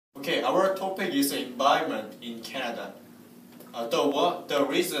Okay, our topic is environment in Canada. The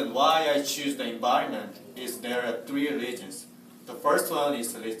reason why I choose the environment is there are three reasons. The first one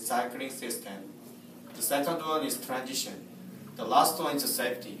is the recycling system. The second one is transition. The last one is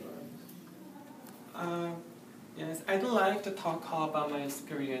safety. Yes, I'd like to talk about my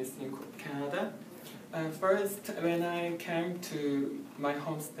experience in Canada. First, when I came to my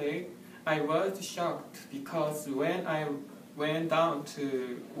home state, I was shocked because when I went down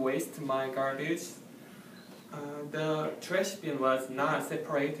to waste my garbage, the trash bin was not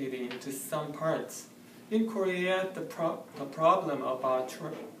separated into some parts. In Korea, the problem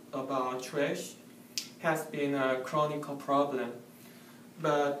about trash has been a chronic problem,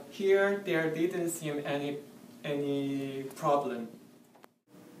 but here there didn't seem any problem.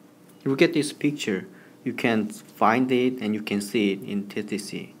 Look at this picture. You can find it and you can see it in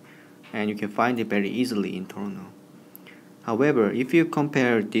TTC, and you can find it very easily in Toronto. However, if you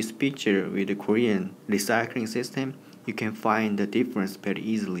compare this picture with the Korean recycling system, you can find the difference very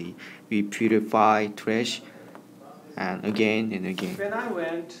easily. We purify trash and again and again. When I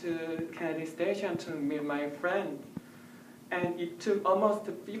went to Kennedy Station to meet my friend, and it took almost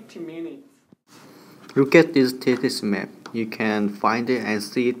 50 minutes. Look at this TTC map. You can find it and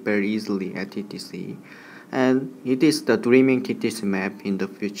see it very easily at TTC. And it is the dreaming TTC map in the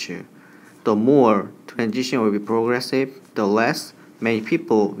future. The more transition will be progressive, the less many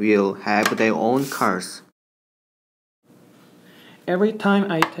people will have their own cars. Every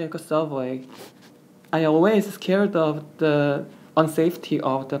time I take a subway, I always scared of the unsafety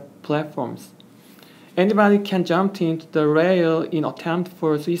of the platforms. Anybody can jump into the rail in attempt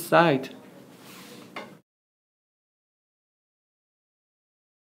for suicide.